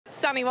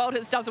Sonny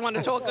Walters doesn't want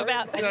to talk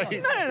about...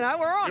 No,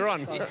 we're on. You're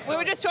on. We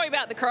were just talking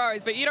about the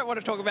Crows, but you don't want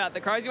to talk about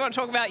the Crows. You want to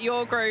talk about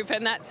your group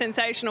and that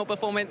sensational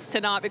performance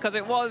tonight, because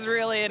it was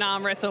really an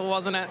arm wrestle,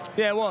 wasn't it?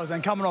 Yeah, it was.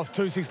 And coming off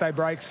 2 6-day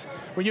breaks,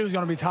 we knew it was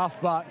going to be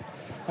tough, but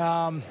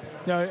our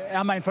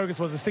main focus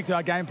was to stick to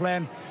our game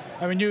plan,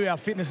 and we knew our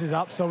fitness is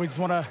up, so we just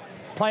want to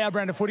play our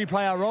brand of footy,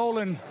 play our role,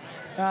 and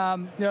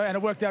and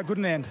it worked out good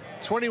in the end.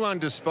 21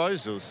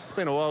 disposals. It's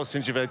been a while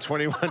since you've had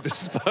 21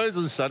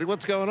 disposals, Sonny.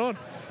 What's going on?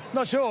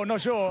 Not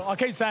sure. I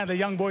keep saying the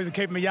young boys are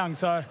keeping me young,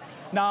 so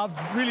no,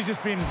 I've really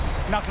just been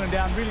knuckling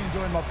down, really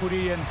enjoying my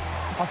footy, and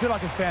I feel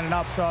like it's standing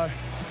up. So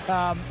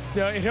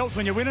it helps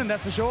when you're winning,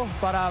 that's for sure.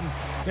 But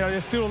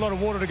there's still a lot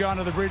of water to go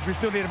under the bridge. We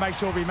still need to make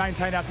sure we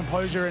maintain our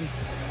composure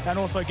and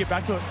also get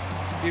back to it.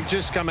 You've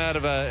just come out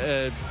of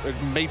a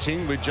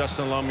meeting with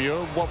Justin Longmuir.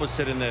 What was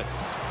said in there?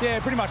 Yeah,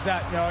 pretty much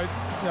that.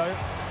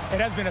 It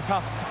has been a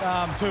tough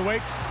 2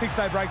 weeks,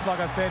 6-day breaks, like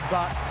I said,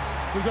 but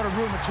we've got a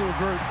real mature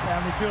group,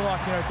 and we feel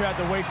like throughout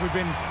the week we've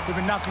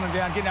been knuckling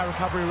down, getting our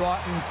recovery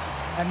right,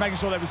 and making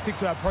sure that we stick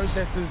to our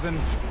processes, and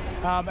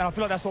I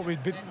feel like that's what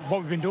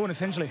we've been doing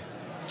essentially.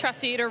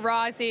 Trust you to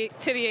rise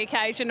to the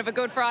occasion of a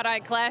Good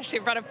Friday clash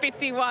in front of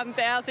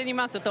 51,000. You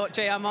must have thought,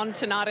 gee, I'm on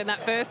tonight in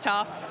that first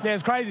half. Yeah,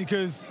 it's crazy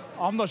because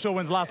I'm not sure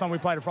when's the last time we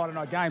played a Friday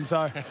night game,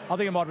 so I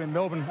think it might have been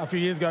Melbourne a few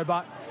years ago,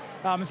 but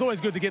it's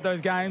always good to get those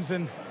games,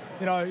 and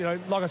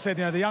like I said,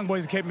 the young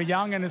boys keep me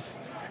young, and it's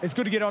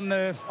good to get on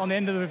the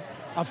end of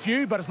a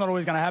few, but it's not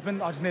always going to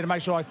happen. I just need to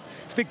make sure I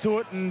stick to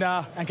it and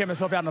get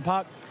myself out in the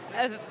park.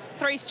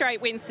 3 straight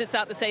wins to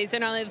start the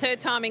season, only the 3rd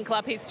time in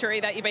club history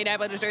that you've been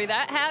able to do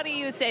that. How do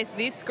you assess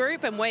this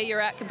group and where you're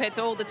at compared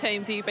to all the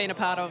teams that you've been a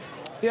part of?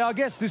 Yeah, I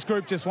guess this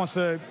group just wants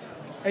to,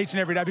 each and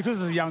every day, because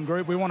it's a young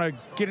group, we want to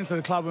get into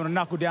the club, we want to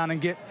knuckle down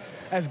and get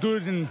as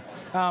good and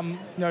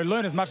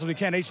learn as much as we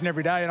can each and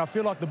every day. And I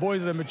feel like the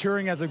boys are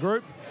maturing as a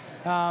group.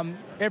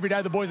 Every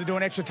day the boys are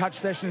doing extra touch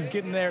sessions,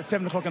 getting there at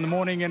 7 o'clock in the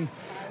morning, and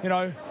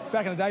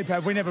back in the day,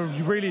 Pav, we never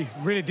really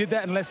did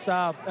that unless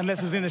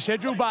it was in the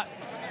schedule. But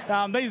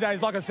these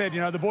days, like I said,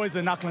 the boys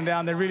are knuckling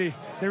down. They're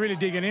really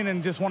digging in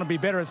and just want to be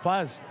better as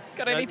players.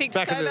 Got anything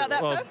to say about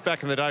that? Well,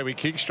 back in the day, we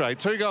kicked straight.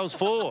 2 goals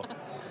 4.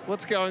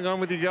 What's going on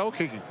with your goal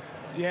kicking?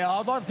 Yeah,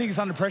 I'd like to think it's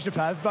under pressure,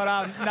 Pav,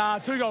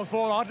 but 2 goals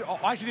 4.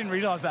 I actually didn't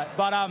realise that,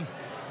 but.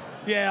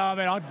 Yeah, I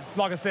mean,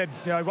 like I said,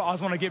 I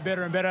just want to get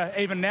better and better.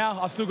 Even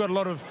now, I've still got a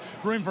lot of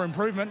room for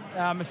improvement,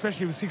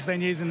 especially with 16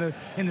 years in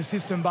the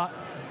system. But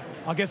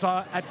I guess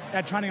at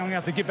training, I'm going to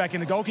have to get back in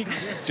the goal kicking.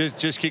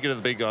 Just kick it to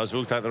the big guys.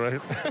 We'll take the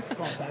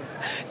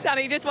rest.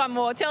 Sonny, just one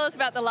more. Tell us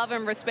about the love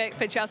and respect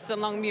for Justin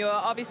Longmuir.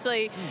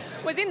 Obviously,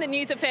 was in the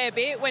news a fair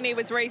bit when he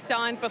was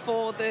re-signed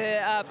before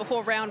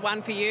round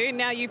 1 for you.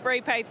 Now you've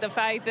repaid the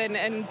faith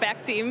and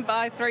backed him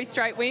by 3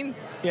 straight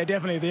wins. Yeah,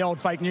 definitely the old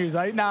fake news,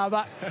 eh? No,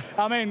 but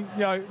I mean,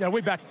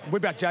 we back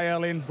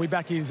JL in, we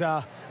back his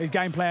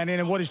game plan in,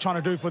 and what he's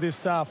trying to do for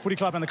this footy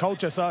club and the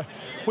culture. So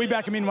we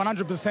back him in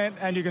 100%,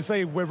 and you can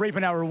see we're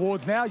reaping our rewards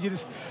now.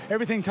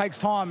 Everything takes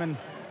time, and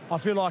I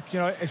feel like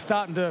it's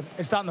starting to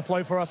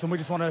flow for us, and we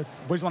just want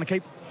to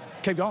keep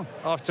going.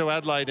 Off to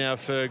Adelaide now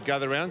for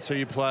gather round. So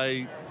you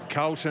play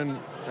Carlton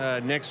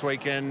next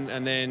weekend,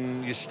 and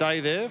then you stay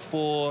there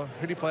for,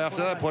 who do you play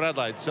after that? Port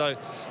Adelaide. So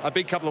a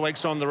big couple of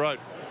weeks on the road.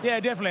 Yeah,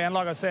 definitely. And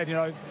like I said,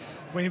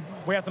 we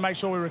have to make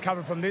sure we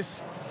recover from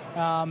this.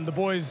 The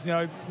boys,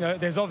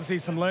 there's obviously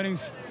some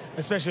learnings,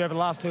 especially over the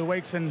last 2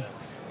 weeks, and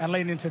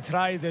leading into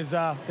today. There's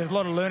a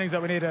lot of learnings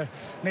that we need to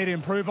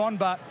improve on,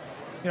 but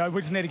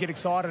we just need to get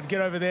excited,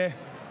 get over there,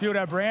 build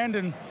our brand,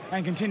 and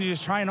continue to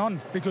just train on,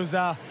 because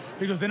they're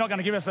not going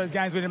to give us those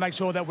games. We need to make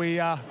sure that we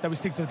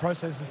stick to the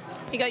processes.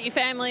 You got your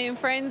family and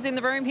friends in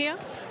the room here?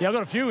 Yeah, I've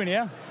got a few in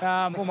here.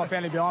 All my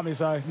family behind me,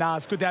 so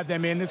it's good to have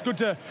them in. It's good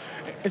to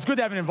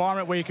have an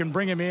environment where you can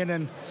bring them in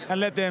and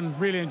let them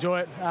really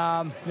enjoy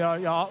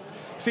it.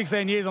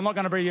 16 years, I'm not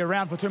going to be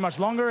around for too much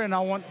longer, and I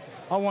want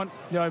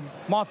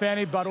my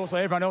family, but also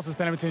everyone else's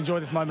family, to enjoy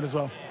this moment as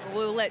well.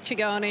 We'll let you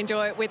go and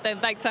enjoy it with them.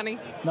 Thanks, Sonny.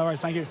 No worries,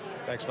 thank you.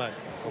 Thanks, mate.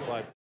 Well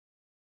played.